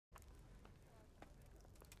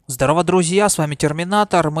Здорово, друзья, с вами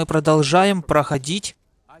Терминатор. Мы продолжаем проходить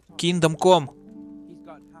Kingdom Come.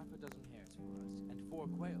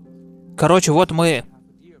 Короче, вот мы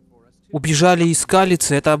убежали из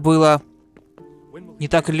Скалицы. Это было не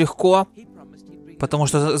так легко, потому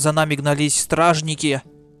что за нами гнались стражники.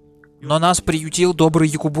 Но нас приютил добрый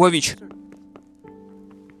Якубович.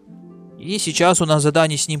 И сейчас у нас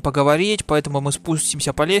задание с ним поговорить, поэтому мы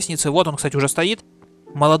спустимся по лестнице. Вот он, кстати, уже стоит.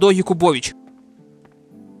 Молодой Якубович.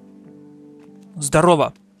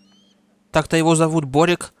 Здорово. Так-то его зовут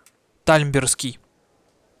Борик Тальмбергский.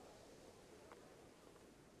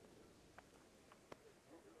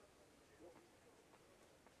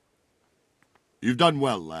 You've done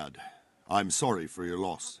well, lad. I'm sorry for your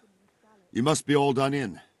loss. You must be all done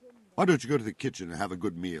in. Why don't you go to the kitchen and have a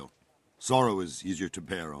good meal? Sorrow is easier to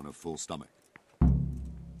bear on a full stomach.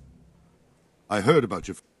 I heard about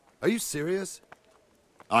your... Are you serious?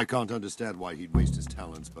 I can't understand why he'd waste his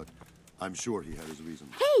talents, but I'm sure he had his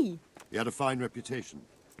reasons. Hey! He had a fine reputation.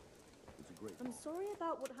 I'm sorry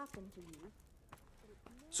about what happened to you.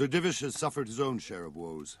 Sir Divish has suffered his own share of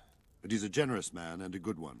woes, but he's a generous man and a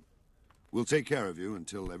good one. We'll take care of you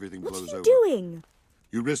until everything blows over. What are you doing?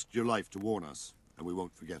 You risked your life to warn us, and we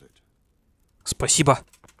won't forget it. Спасибо.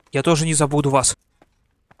 Я тоже не забуду вас.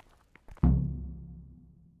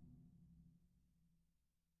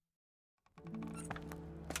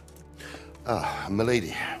 Ah,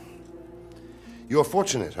 milady. You are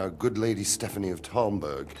fortunate our good lady Stephanie of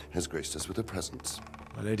Tальмберг has graced us with her presence.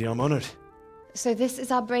 My lady, I'm honored. So this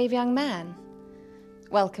is our brave young man.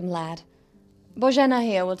 Welcome, lad. Bojena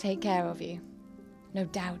here will take care of you. No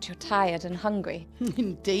doubt you're tired and hungry.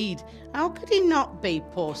 Indeed. How could he not be,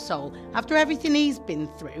 poor soul? After everything he's been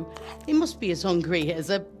through, he must be as hungry as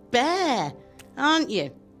a bear, aren't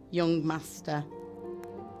you, young master?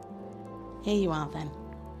 Here you are, then.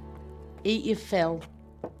 Eat your fill.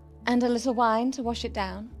 And a little wine to wash it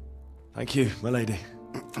down. Thank you, my lady.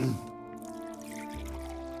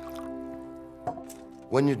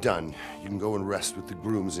 When you're done, you can go and rest with the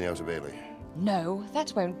grooms in the Outer Bailey. No,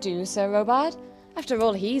 that won't do, Sir Robard. After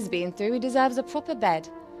all he's been through, he deserves a proper bed.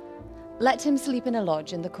 Let him sleep in a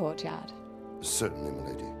lodge in the courtyard. Certainly,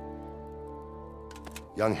 milady.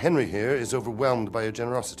 Young Henry here is overwhelmed by your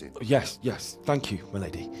generosity. Yes, yes, thank you, my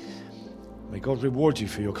lady. May God reward you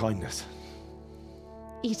for your kindness.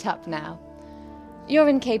 Eat up now. You're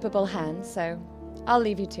in capable hands, so I'll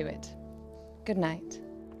leave you to it. Good night.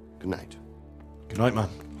 Good night. Good night, man.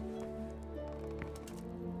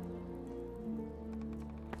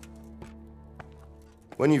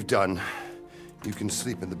 When you've done, you can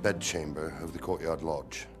sleep in the bedchamber of the courtyard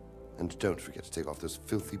lodge. And don't forget to take off those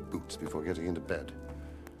filthy boots before getting into bed.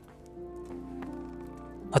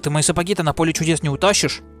 А ты мои сапоги-то на поле чудес не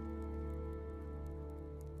утащишь?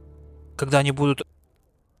 Когда они будут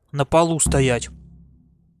на полу стоять.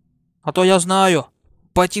 А то я знаю.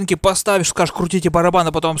 Ботинки поставишь, скажешь, крутите барабан,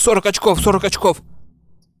 а потом 40 очков, 40 очков.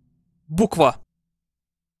 Буква.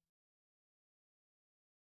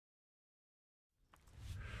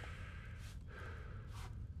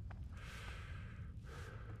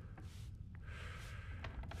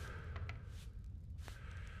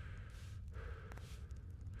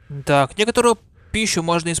 Так, некоторую пищу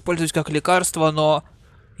можно использовать как лекарство, но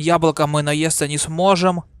яблоком мы наесться не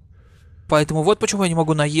сможем. Поэтому вот почему я не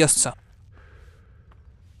могу наесться.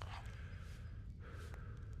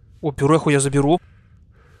 О, пюреху я заберу.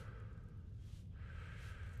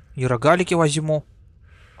 И рогалики возьму.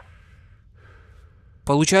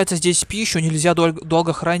 Получается, здесь пищу нельзя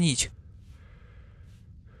долго хранить.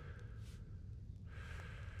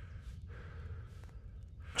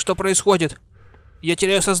 Что происходит? Я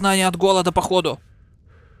теряю сознание от голода, походу.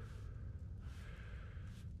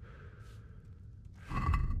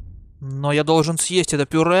 Но я должен съесть это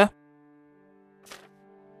пюре.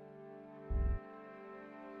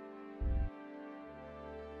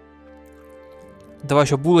 Давай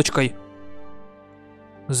еще булочкой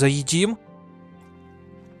заедим.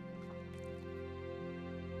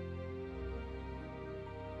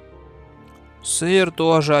 Сыр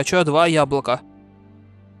тоже. А чё, 2 яблока?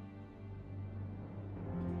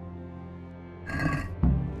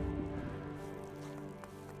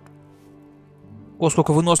 О,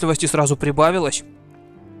 сколько выносливости сразу прибавилось.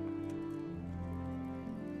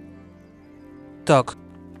 Так,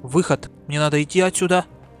 выход. Мне надо идти отсюда.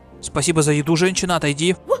 Спасибо за еду, женщина,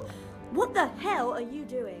 отойди. What the hell are you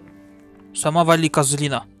doing? Сама вали,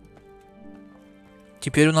 козлина.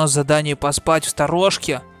 Теперь у нас задание поспать в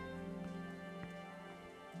сторожке.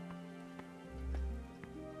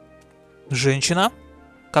 Женщина?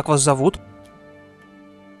 Как вас зовут?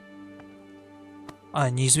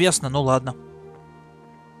 А, неизвестно, ну ладно.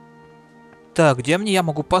 Так, где я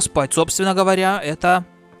могу поспать? Собственно говоря, это...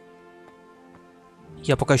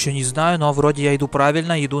 Я пока еще не знаю, но вроде я иду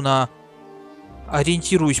правильно. Иду на...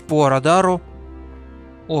 Ориентируюсь по радару.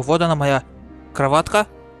 О, вот она моя кроватка.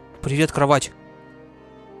 Привет, кровать.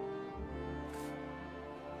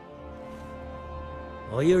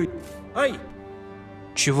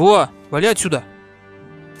 Чего? Вали отсюда.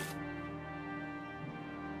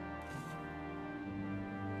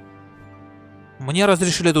 Мне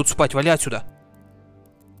разрешили тут спать, вали отсюда.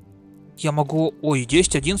 Я могу... Ой,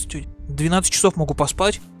 10, 11, 12 часов могу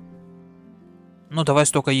поспать. Ну, давай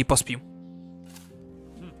столько и поспим.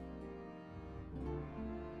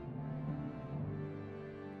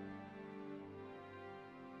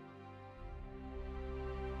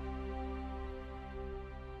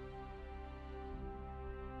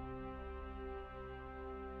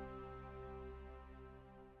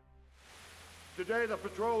 Today the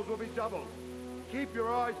patrols will be doubled. Keep your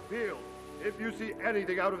eyes peeled. If you see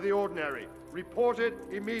anything out of the ordinary, report it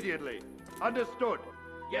immediately. Understood?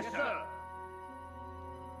 Yes, sir.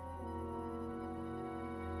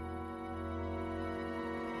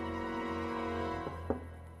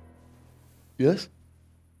 Yes?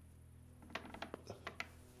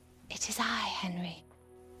 It is I, Henry.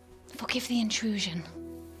 Forgive the intrusion.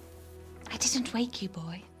 I didn't wake you,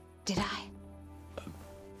 boy, did I?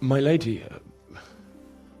 My lady,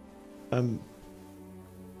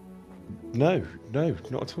 no,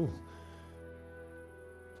 not at all.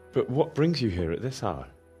 But what brings you here at this hour?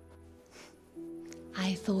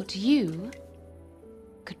 I thought you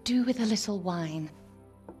could do with a little wine.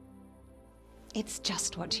 It's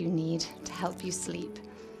just what you need to help you sleep.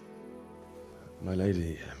 My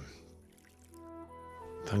lady,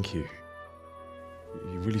 thank you.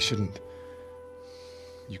 You really shouldn't.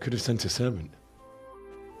 You could have sent a servant.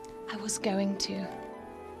 I was going to,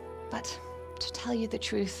 but to tell you the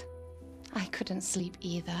truth, I couldn't sleep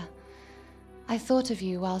either. I thought of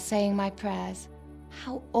you while saying my prayers.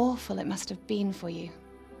 How awful it must have been for you.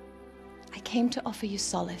 I came to offer you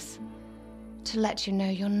solace, to let you know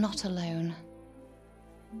you're not alone.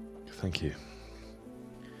 Thank you.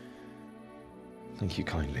 Thank you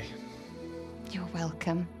kindly. You're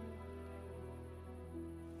welcome.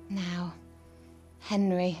 Now,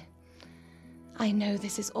 Henry, I know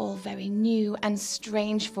this is all very new and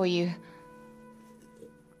strange for you.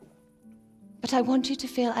 But I want you to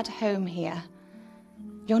feel at home here.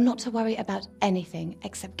 You're not to worry about anything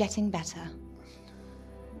except getting better.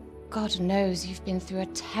 God knows you've been through a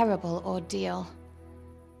terrible ordeal.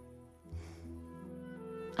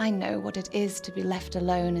 I know what it is to be left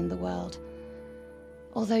alone in the world,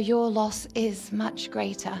 although your loss is much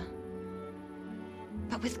greater.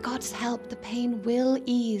 But with God's help, the pain will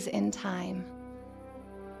ease in time.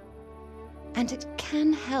 And it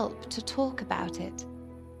can help to talk about it,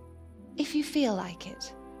 if you feel like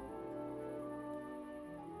it.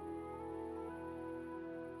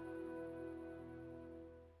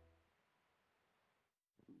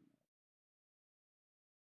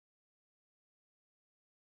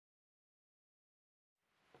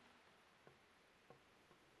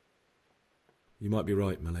 You might be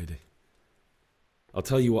right, my lady. I'll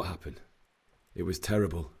tell you what happened. It was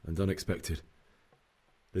terrible and unexpected.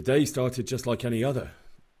 The day started just like any other.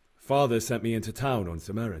 Father sent me into town on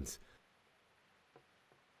some errands.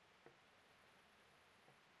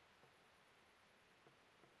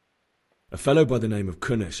 A fellow by the name of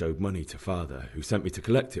Kunish owed money to Father, who sent me to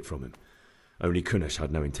collect it from him. Only Kunish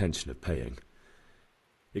had no intention of paying.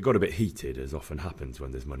 It got a bit heated, as often happens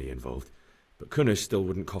when there's money involved, but Kunish still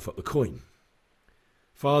wouldn't cough up the coin.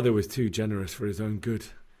 Father was too generous for his own good,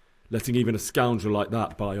 letting even a scoundrel like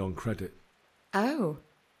that buy on credit. Oh.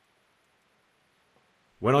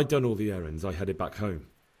 When I'd done all the errands, I headed back home.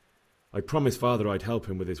 I promised Father I'd help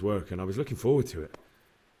him with his work, and I was looking forward to it.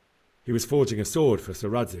 He was forging a sword for Sir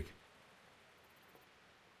Radzig.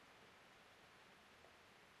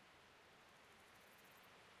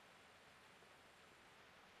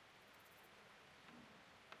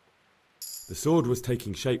 The sword was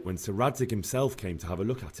taking shape when Sir Radzig himself came to have a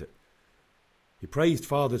look at it. He praised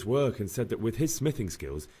Father's work and said that with his smithing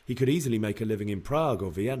skills, he could easily make a living in Prague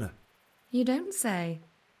or Vienna. You don't say.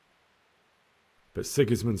 But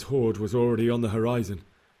Sigismund's horde was already on the horizon,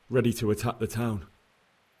 ready to attack the town.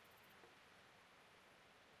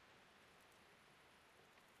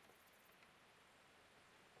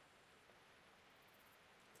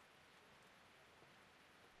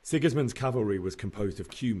 Sigismund's cavalry was composed of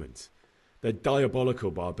Cumans. They're diabolical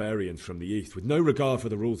barbarians from the east, with no regard for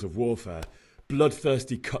the rules of warfare,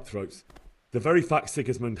 bloodthirsty cutthroats. The very fact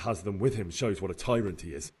Sigismund has them with him shows what a tyrant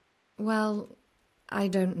he is. Well, I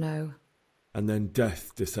don't know. and then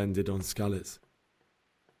death descended on Skalitz.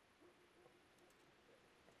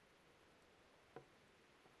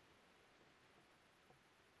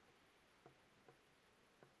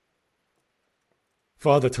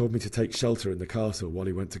 Father told me to take shelter in the castle while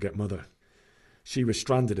he went to get Mother. She was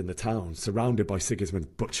stranded in the town, surrounded by Sigismund's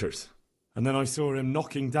butchers. And then I saw him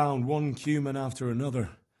knocking down one human after another.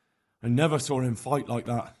 I never saw him fight like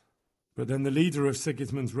that. But then the leader of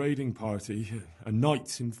Sigismund's raiding party, a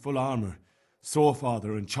knight in full armour, saw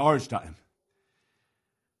Father and charged at him.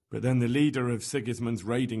 But then the leader of Sigismund's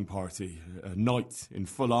raiding party, a knight in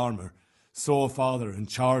full armour, saw Father and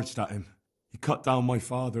charged at him. He cut down my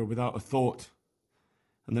father without a thought.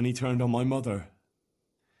 And then he turned on my mother,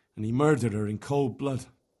 and he murdered her in cold blood.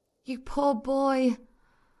 You poor boy.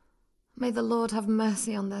 May the Lord have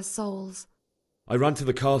mercy on their souls. I ran to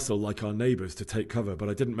the castle like our neighbours to take cover, but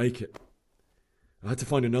I didn't make it. I had to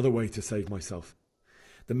find another way to save myself.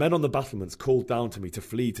 The men on the battlements called down to me to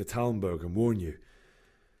flee to Tальмберг and warn you.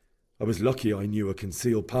 I was lucky I knew a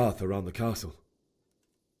concealed path around the castle.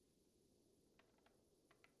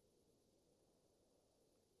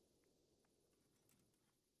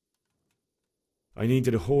 I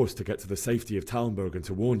needed a horse to get to the safety of Tальмберг and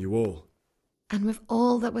to warn you all. And with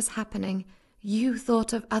all that was happening, you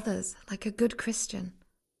thought of others like a good Christian.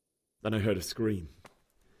 Then I heard a scream.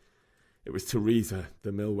 It was Teresa,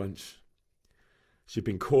 the mill wench. She'd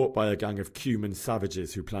been caught by a gang of Cuman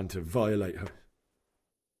savages who planned to violate her.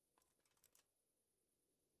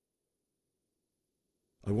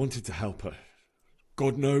 I wanted to help her.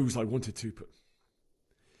 God knows I wanted to, but...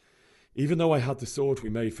 Even though I had the sword we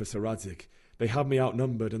made for Sir Radzig, they had me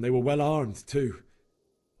outnumbered and they were well armed too.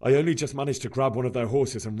 I only just managed to grab one of their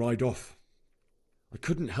horses and ride off. I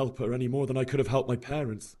couldn't help her any more than I could have helped my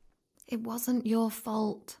parents. It wasn't your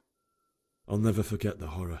fault. I'll never forget the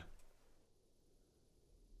horror.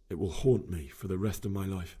 It will haunt me for the rest of my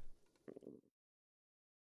life.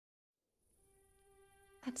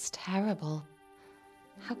 That's terrible.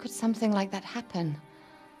 How could something like that happen?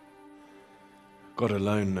 God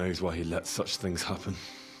alone knows why he lets such things happen.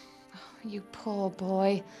 Oh, you poor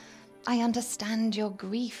boy. I understand your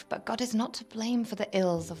grief, but God is not to blame for the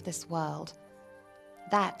ills of this world.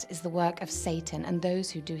 That is the work of Satan and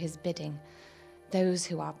those who do his bidding, those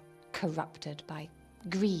who are corrupted by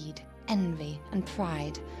greed, envy, and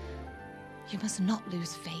pride. You must not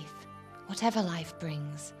lose faith, whatever life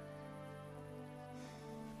brings.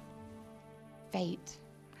 Fate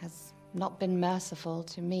has not been merciful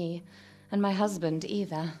to me, and my husband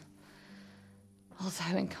either.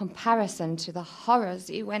 Although in comparison to the horrors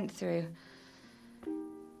you went through.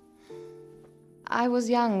 I was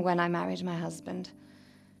young when I married my husband.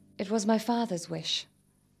 It was my father's wish.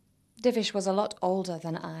 Divish was a lot older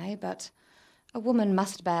than I, but a woman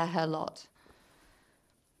must bear her lot.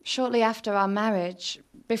 Shortly after our marriage,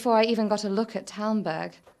 before I even got a look at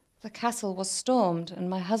Tальмберг, the castle was stormed and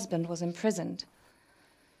my husband was imprisoned.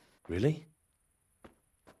 Really?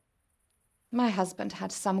 My husband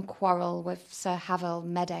had some quarrel with Sir Havel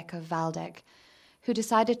Medek of Valdek, who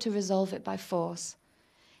decided to resolve it by force.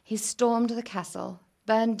 He stormed the castle,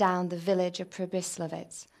 burned down the village of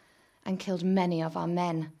Pribyslavitz, and killed many of our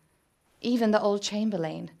men, even the old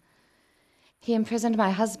chamberlain. He imprisoned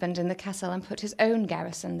my husband in the castle and put his own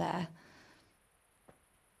garrison there.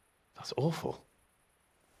 That's awful.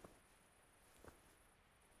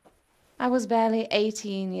 I was barely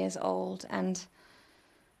 18 years old, and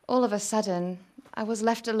all of a sudden, I was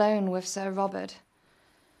left alone with Sir Robert.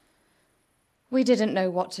 We didn't know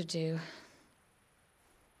what to do.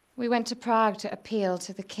 We went to Prague to appeal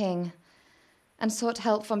to the king and sought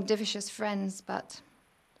help from Divish's friends, but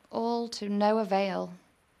all to no avail.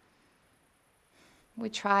 We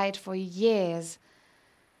tried for years,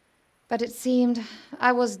 but it seemed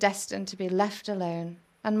I was destined to be left alone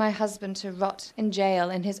and my husband to rot in jail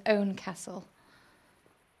in his own castle.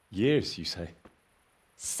 Years, you say?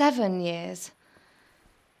 7 years.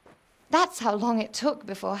 That's how long it took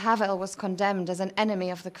before Havel was condemned as an enemy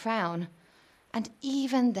of the crown. And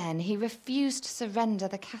even then he refused to surrender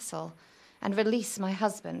the castle and release my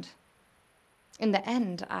husband. In the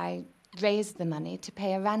end, I raised the money to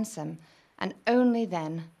pay a ransom, and only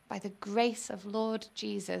then, by the grace of Lord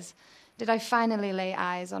Jesus, did I finally lay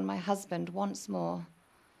eyes on my husband once more.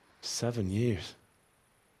 7 years?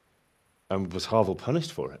 And was Havel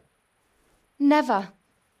punished for it? Never.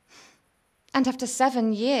 And after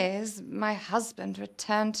 7 years, my husband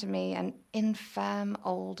returned to me an infirm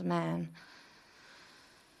old man.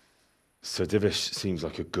 Sir Divish seems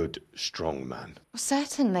like a good, strong man.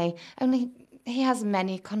 Certainly, only he has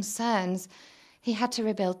many concerns. He had to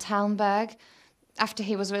rebuild Tальмберg. After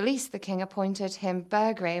he was released, the king appointed him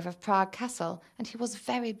Burgrave of Prague Castle, and he was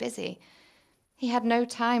very busy. He had no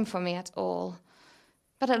time for me at all.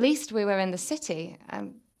 But at least we were in the city,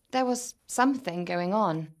 and there was something going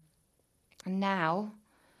on. And now,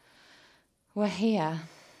 we're here.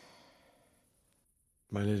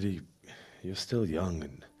 My lady, you're still young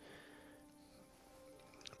and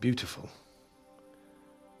beautiful.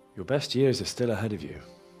 Your best years are still ahead of you.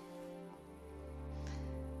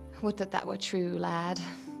 Would that that were true, lad.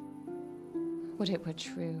 Would it were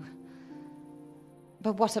true.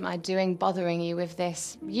 But what am I doing bothering you with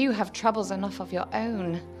this? You have troubles enough of your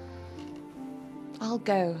own. I'll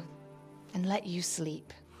go and let you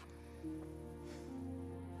sleep.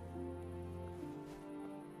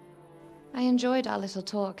 I enjoyed our little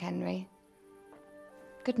talk, Henry.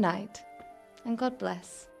 Good night, and God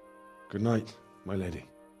bless. Good night, my lady.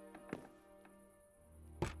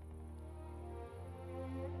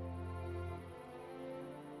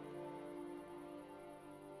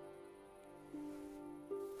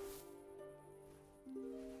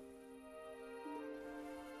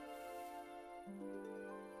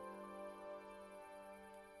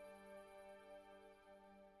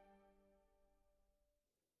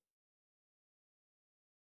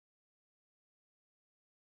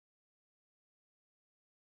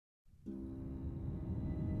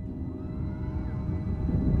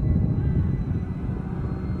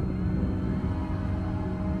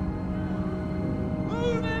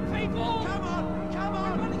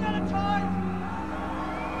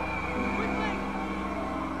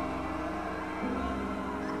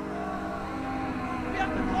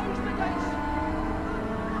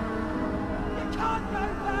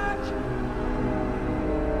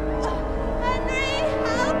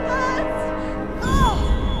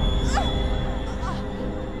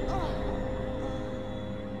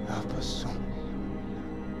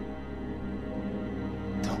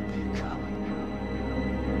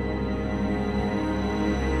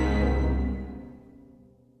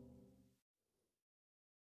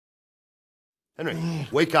 Henry,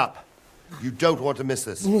 wake up. You don't want to miss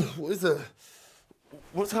this. What is it?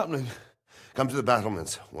 What's happening? Come to the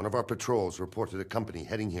battlements. One of our patrols reported a company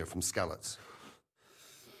heading here from Skalitz.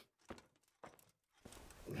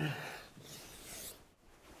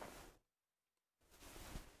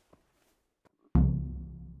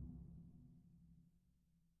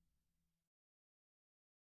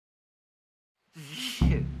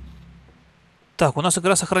 Так, у нас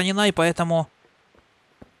игра сохранена, и поэтому...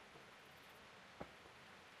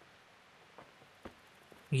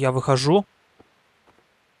 Я выхожу.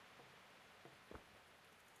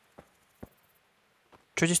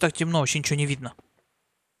 Чё здесь так темно? Вообще ничего не видно.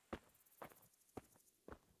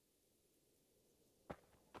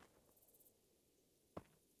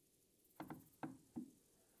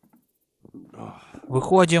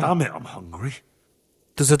 Выходим.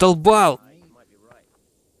 Ты задолбал.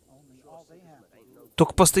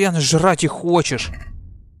 Только постоянно жрать и хочешь.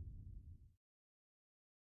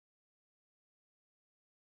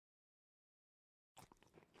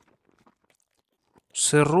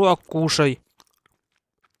 Сырок кушай.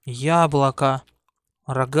 Яблоко.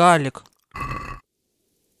 Рогалик.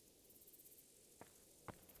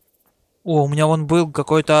 О, у меня вон был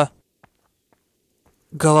какой-то...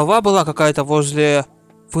 Голова была какая-то возле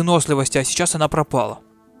выносливости, а сейчас она пропала.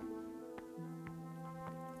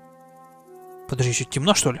 Подожди, еще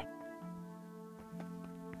темно, что ли?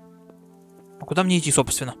 А куда мне идти,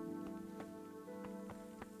 собственно?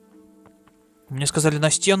 Мне сказали на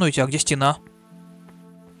стену идти, а где стена?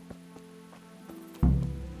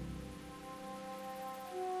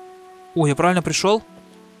 О, я правильно пришел?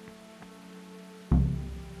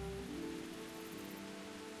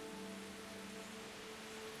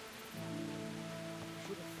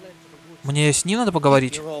 Мне с ним надо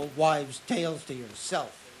поговорить?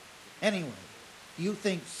 Anyway, you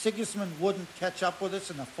think Sigismund wouldn't catch up with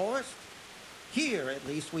us in the forest? Here, at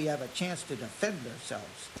least, we have a chance to defend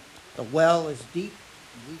ourselves. The well is deep,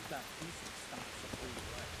 and we've got decent stocks of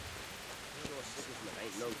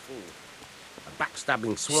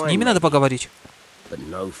С ними надо поговорить. But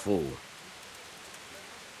no fool.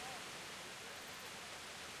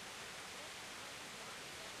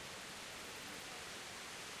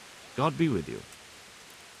 God be with you.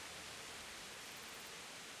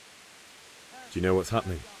 Do you know what's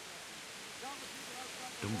happening?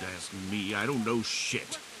 Don't ask me, I don't know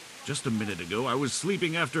shit. Just a minute ago, I was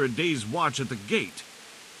sleeping after a day's watch at the gate.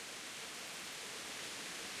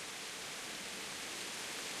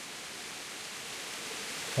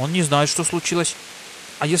 Он не знает, что случилось.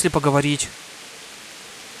 А если поговорить?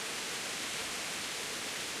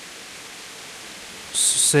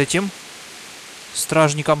 С этим?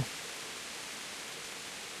 стражником.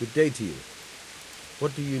 Good day to you.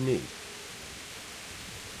 What do you need?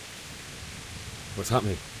 What's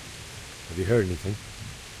happening? Have you heard anything?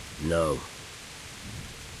 No.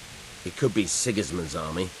 It could be Sigismund's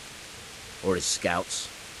army, or his scouts,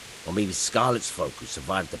 or maybe Scarlet's folk who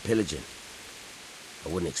survived the pillaging. I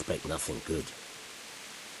wouldn't expect nothing good.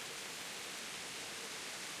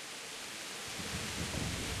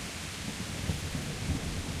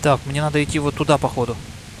 Так, мне надо идти вот туда, походу.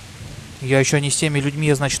 Я еще не с теми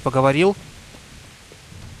людьми, значит, поговорил.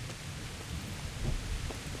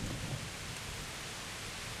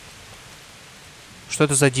 Что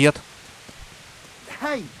это за дед?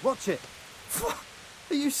 Hey, watch it.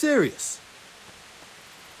 Are you serious?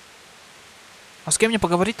 А с кем мне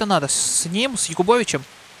поговорить-то надо? С ним? С Якубовичем?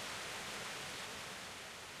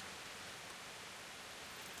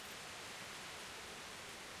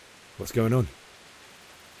 What's going on?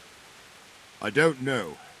 I don't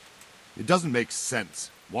know. It doesn't make sense.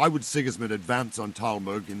 Why would Sigismund advance on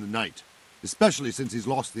Tальмберг in the night? Especially since he's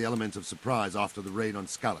lost the element of surprise after the raid on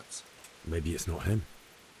Skalitz. Maybe it's not him.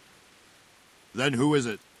 Then who is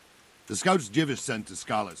it? The scouts Jivish sent to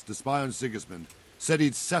Skalitz to spy on Sigismund said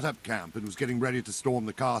he'd set up camp and was getting ready to storm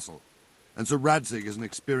the castle. And so Radzig is an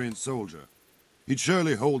experienced soldier. He'd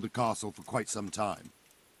surely hold the castle for quite some time.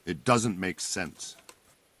 It doesn't make sense.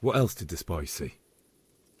 What else did the spies see?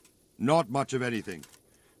 Not much of anything.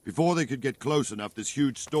 Before they could get close enough, this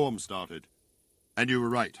huge storm started. And you were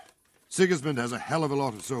right. Sigismund has a hell of a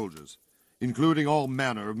lot of soldiers, including all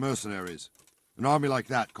manner of mercenaries. An army like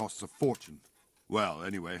that costs a fortune. Well,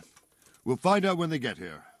 anyway, we'll find out when they get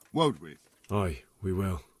here, won't we? Aye, we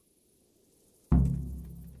will.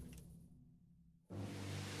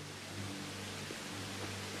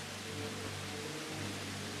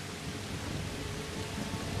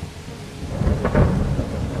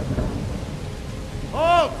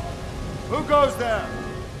 Halt! Who goes there?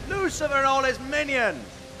 Lucifer and all his minions.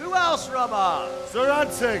 Who else, Robber? Sir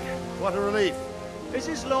Radzig. What a relief. Is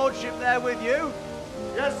his lordship there with you?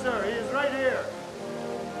 Yes, sir. He is right here.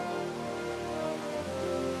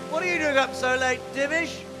 What are you doing up so late,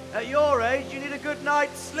 Divish? At your age, you need a good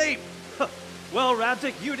night's sleep. Well,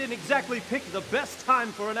 Radzig, you didn't exactly pick the best time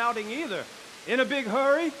for an outing either. In a big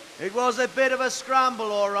hurry? It was a bit of a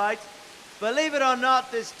scramble, all right. Believe it or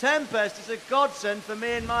not, this tempest is a godsend for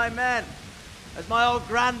me and my men. As my old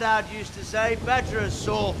granddad used to say, better a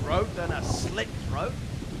sore throat than a slit throat.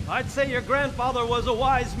 I'd say your grandfather was a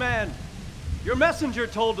wise man. Your messenger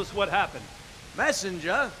told us what happened.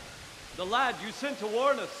 Messenger? The lad you sent to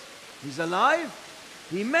warn us. He's alive?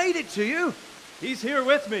 He made it to you? He's here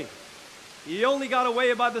with me. He only got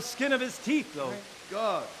away by the skin of his teeth, though. Thank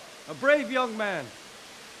God. A brave young man.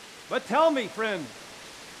 But tell me, friend,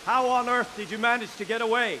 how on earth did you manage to get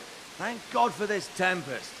away? Thank God for this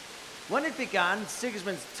tempest. When it began,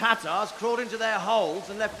 Sigismund's Tatars crawled into their holes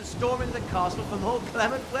and left us storming the castle for more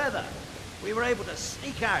clement weather. We were able to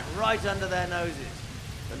sneak out right under their noses.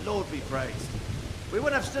 The Lord be praised. We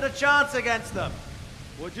wouldn't have stood a chance against them.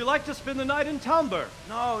 Would you like to spend the night in Tальмберг?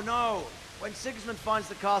 No, no. When Sigismund finds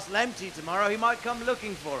the castle empty tomorrow, he might come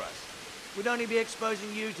looking for us. We'd only be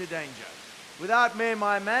exposing you to danger. Without me and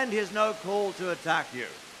my men, he has no call to attack you.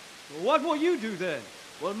 What will you do then?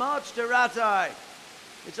 We'll march to Ratai.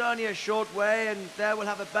 It's only a short way, and there we'll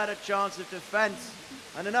have a better chance of defense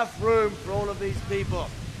and enough room for all of these people.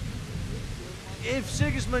 If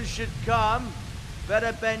Sigismund should come,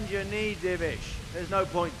 better bend your knee, Divish. There's no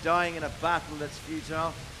point dying in a battle that's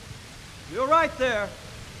futile. You're right there.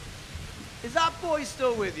 Is that boy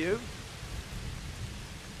still with you?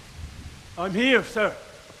 I'm here, sir.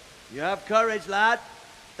 You have courage, lad.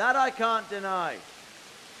 That I can't deny.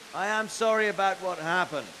 I am sorry about what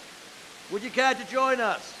happened. Would you care to join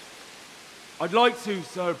us? I'd like to,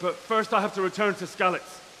 sir, but first I have to return to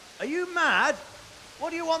Skalitz. Are you mad? What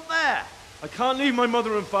do you want there? I can't leave my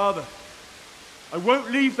mother and father. I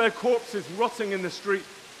won't leave their corpses rotting in the street.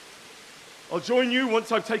 I'll join you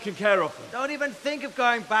once I've taken care of them. Don't even think of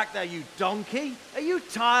going back there, you donkey. Are you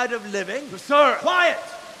tired of living? But sir! Quiet!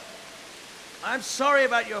 I'm sorry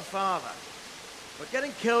about your father, but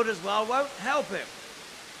getting killed as well won't help him.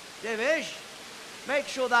 Divish, make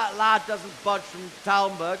sure that lad doesn't budge from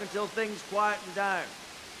Tальмберг until things quieten down.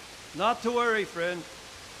 Not to worry, friend.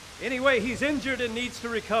 Anyway, he's injured and needs to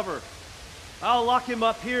recover. I'll lock him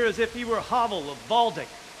up here as if he were Havel of Baldic.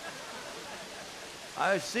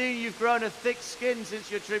 I've seen you've grown a thick skin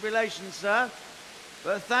since your tribulation, sir.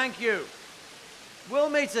 But thank you.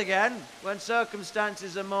 We'll meet again when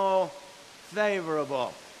circumstances are more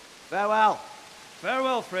favorable. Farewell.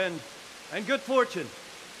 Farewell, friend, and good fortune.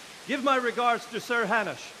 Give my regards to Sir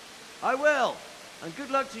Hanush. I will. And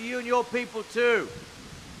good luck to you and your people too.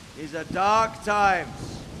 These are dark times.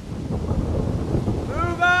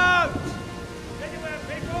 Move out! Anywhere,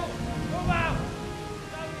 people! Move out!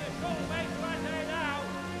 It's only a short way to our day now.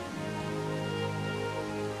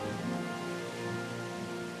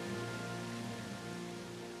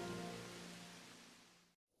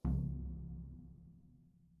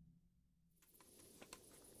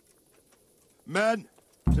 Men,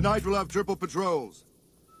 tonight we'll have triple patrols.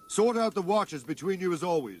 Sort out the watches between you as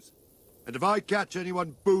always. And if I catch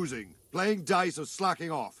anyone boozing, playing dice or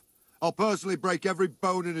slacking off, I'll personally break every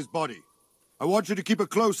bone in his body. I want you to keep a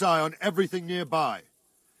close eye on everything nearby.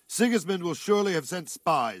 Sigismund will surely have sent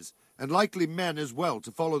spies, and likely men as well,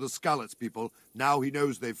 to follow the Skalitz people now he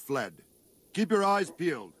knows they've fled. Keep your eyes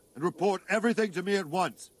peeled, and report everything to me at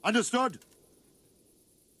once. Understood?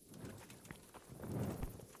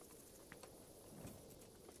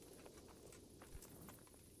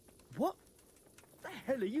 What the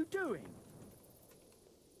hell are you doing?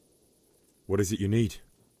 What is it you need?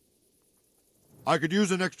 I could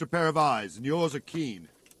use an extra pair of eyes, and yours are keen.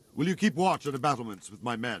 Will you keep watch on the battlements with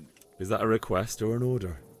my men? Is that a request or an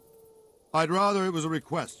order? I'd rather it was a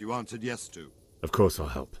request you answered yes to. Of course I'll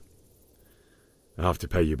help. I have to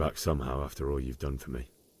pay you back somehow after all you've done for me.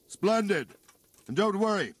 Splendid. And don't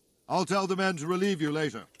worry, I'll tell the men to relieve you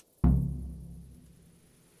later.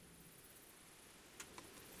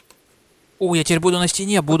 О, я теперь буду на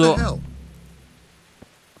стене, буду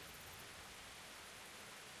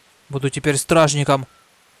теперь стражником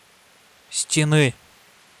стены.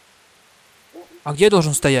 А где я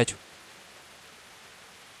должен стоять?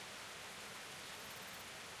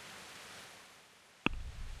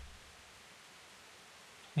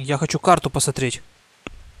 Я хочу карту посмотреть.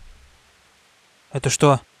 Это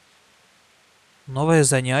что? Новое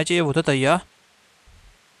занятие. Вот это я.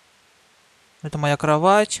 Это моя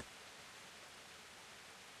кровать.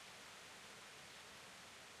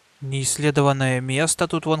 Неисследованное место.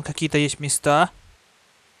 Тут вон какие-то есть места.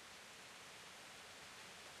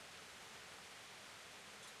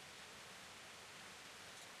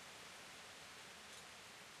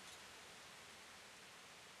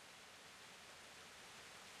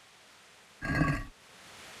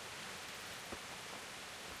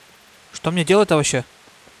 Что мне делать-то вообще?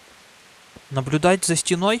 Наблюдать за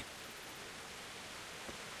стеной?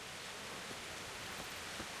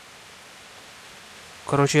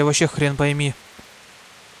 Короче, я вообще хрен пойми.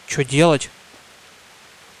 Что делать?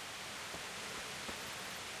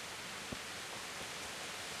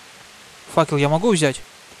 Факел я могу взять?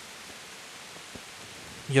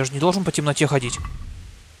 Я же не должен по темноте ходить.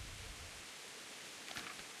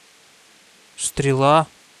 Стрела.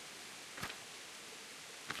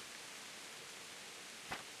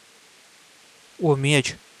 О,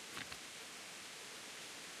 меч.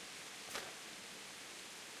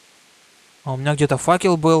 А у меня где-то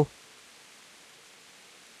факел был.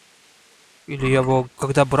 Или я его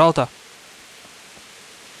когда брал-то?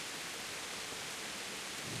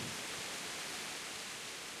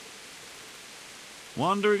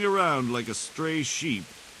 Wandering around like a stray sheep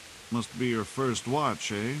must be your first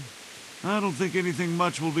watch, eh? I don't think anything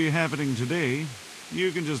much will be happening today.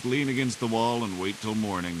 You can just lean against the wall and wait till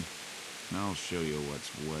morning. I'll show you what's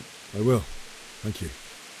what. I will. Thank you.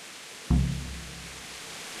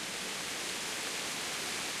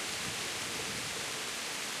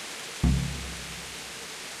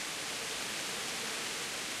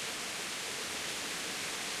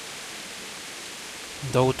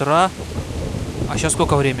 До утра. А сейчас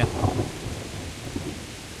сколько время?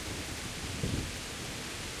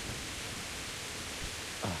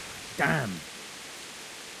 Damn.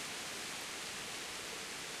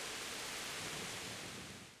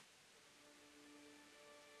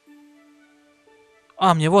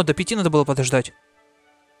 А, мне вот до 5 надо было подождать.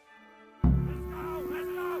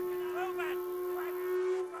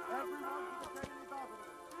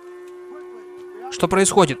 Что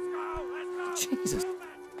происходит?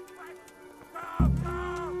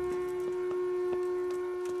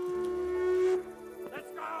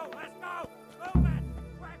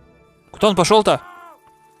 Кто он пошел-то?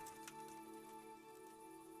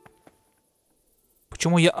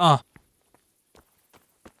 Почему я... А.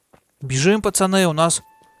 Бежим, пацаны, у нас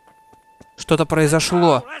что-то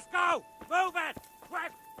произошло.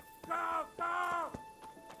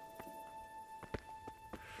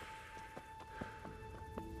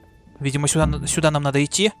 Видимо, сюда нам надо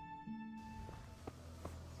идти.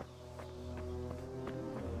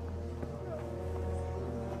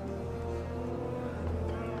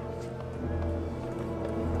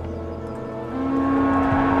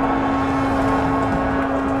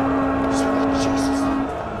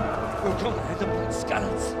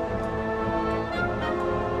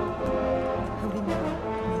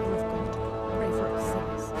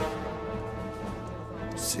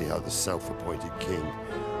 how the self-appointed king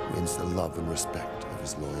wins the love and respect of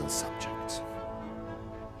his loyal subjects.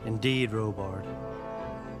 Indeed, Robard.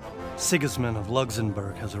 Sigismund of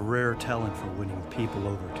Luxembourg has a rare talent for winning people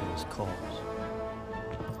over to his cause.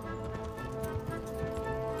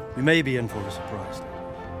 We may be in for a surprise,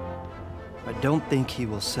 though. I don't think he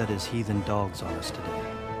will set his heathen dogs on us today.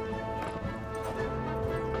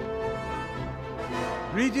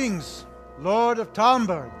 Greetings, Lord of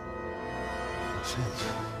Tальмберг.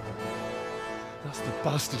 That's the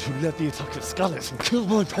bastard who led the attack at Scarlet's and killed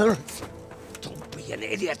my parents. Don't be an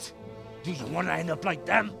idiot. Do you want to end up like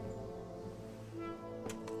them?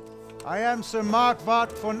 I am Sir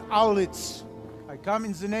Markwart von Aulitz. I come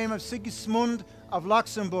in the name of Sigismund of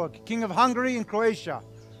Luxembourg, King of Hungary and Croatia,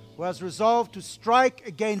 who has resolved to strike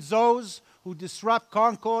against those who disrupt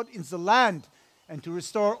concord in the land and to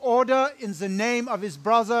restore order in the name of his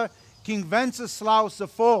brother, King Wenceslaus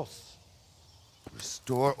IV.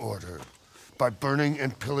 Restore order by burning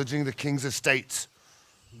and pillaging the king's estates.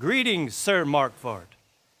 Greetings, Sir Markwart.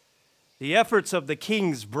 The efforts of the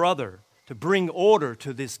king's brother to bring order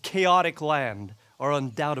to this chaotic land are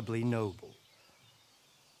undoubtedly noble.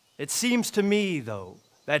 It seems to me, though,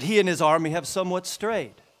 that he and his army have somewhat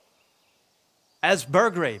strayed. As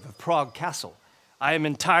Burgrave of Prague Castle, I am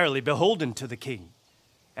entirely beholden to the king,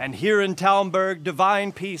 and here in Tальмберг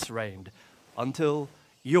divine peace reigned until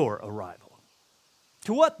your arrival.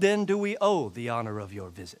 To what then do we owe the honor of your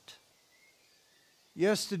visit?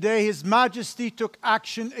 Yesterday, His Majesty took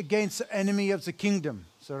action against the enemy of the kingdom,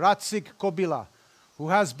 Sir Radzig Kobyla, who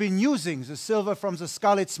has been using the silver from the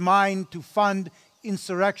Skalitz mine to fund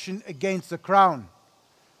insurrection against the crown.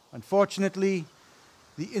 Unfortunately,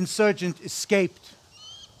 the insurgent escaped.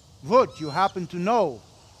 Would you happen to know,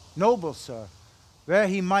 noble sir, where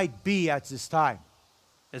he might be at this time?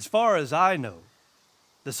 As far as I know,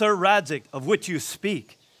 the Sir Radzig of which you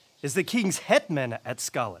speak is the king's hetman at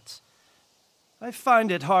Skalitz. I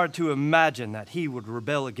find it hard to imagine that he would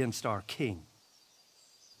rebel against our king.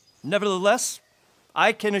 Nevertheless,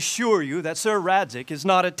 I can assure you that Sir Radzig is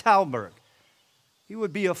not at Tальмберg. He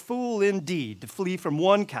would be a fool indeed to flee from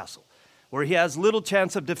one castle, where he has little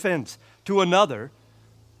chance of defense, to another,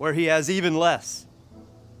 where he has even less.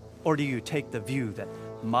 Or do you take the view that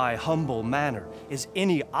my humble manner is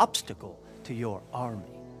any obstacle to your army?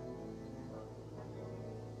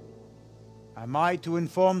 Am I to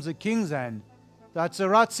inform the king then that Sir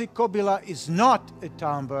Radzig Kobyla is not at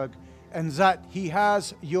Tальмберg and that he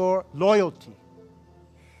has your loyalty?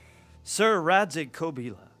 Sir Radzig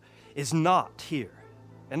Kobyla is not here,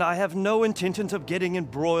 and I have no intentions of getting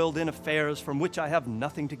embroiled in affairs from which I have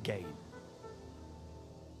nothing to gain.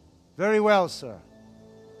 Very well, sir.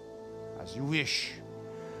 As you wish.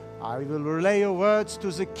 I will relay your words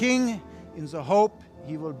to the king in the hope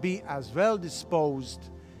he will be as well disposed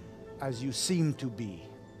as you seem to be.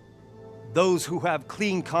 Those who have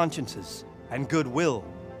clean consciences and goodwill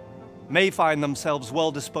may find themselves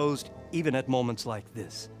well disposed even at moments like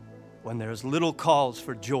this, when there is little cause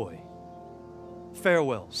for joy.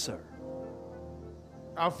 Farewell, sir.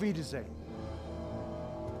 Auf Wiedersehen.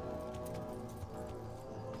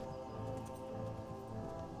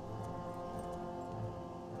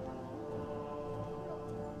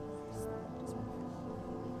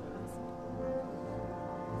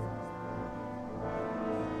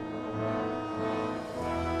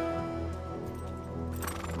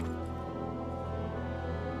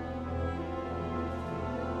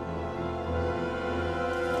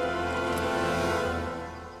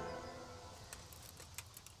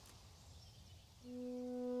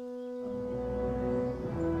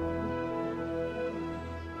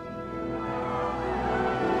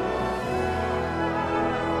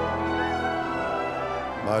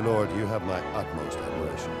 My lord, you have my utmost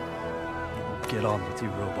admiration. Get on with you,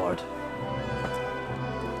 Robard.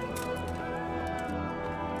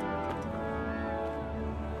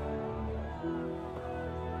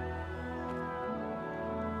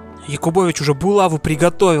 Якубович уже булаву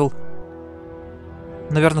приготовил.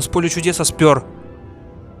 Наверное, с поля чудеса спер.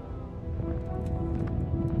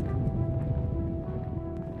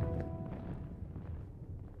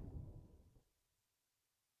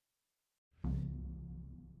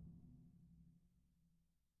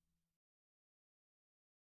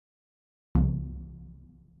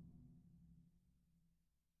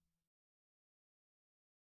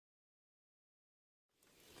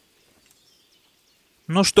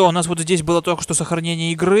 Ну что, у нас вот здесь было только что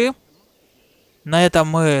сохранение игры. На этом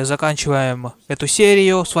мы заканчиваем эту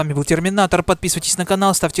серию. С вами был Терминатор. Подписывайтесь на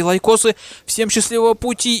канал, ставьте лайкосы. Всем счастливого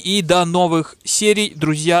пути и до новых серий,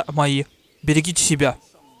 друзья мои. Берегите себя.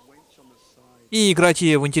 И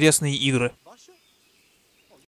играйте в интересные игры.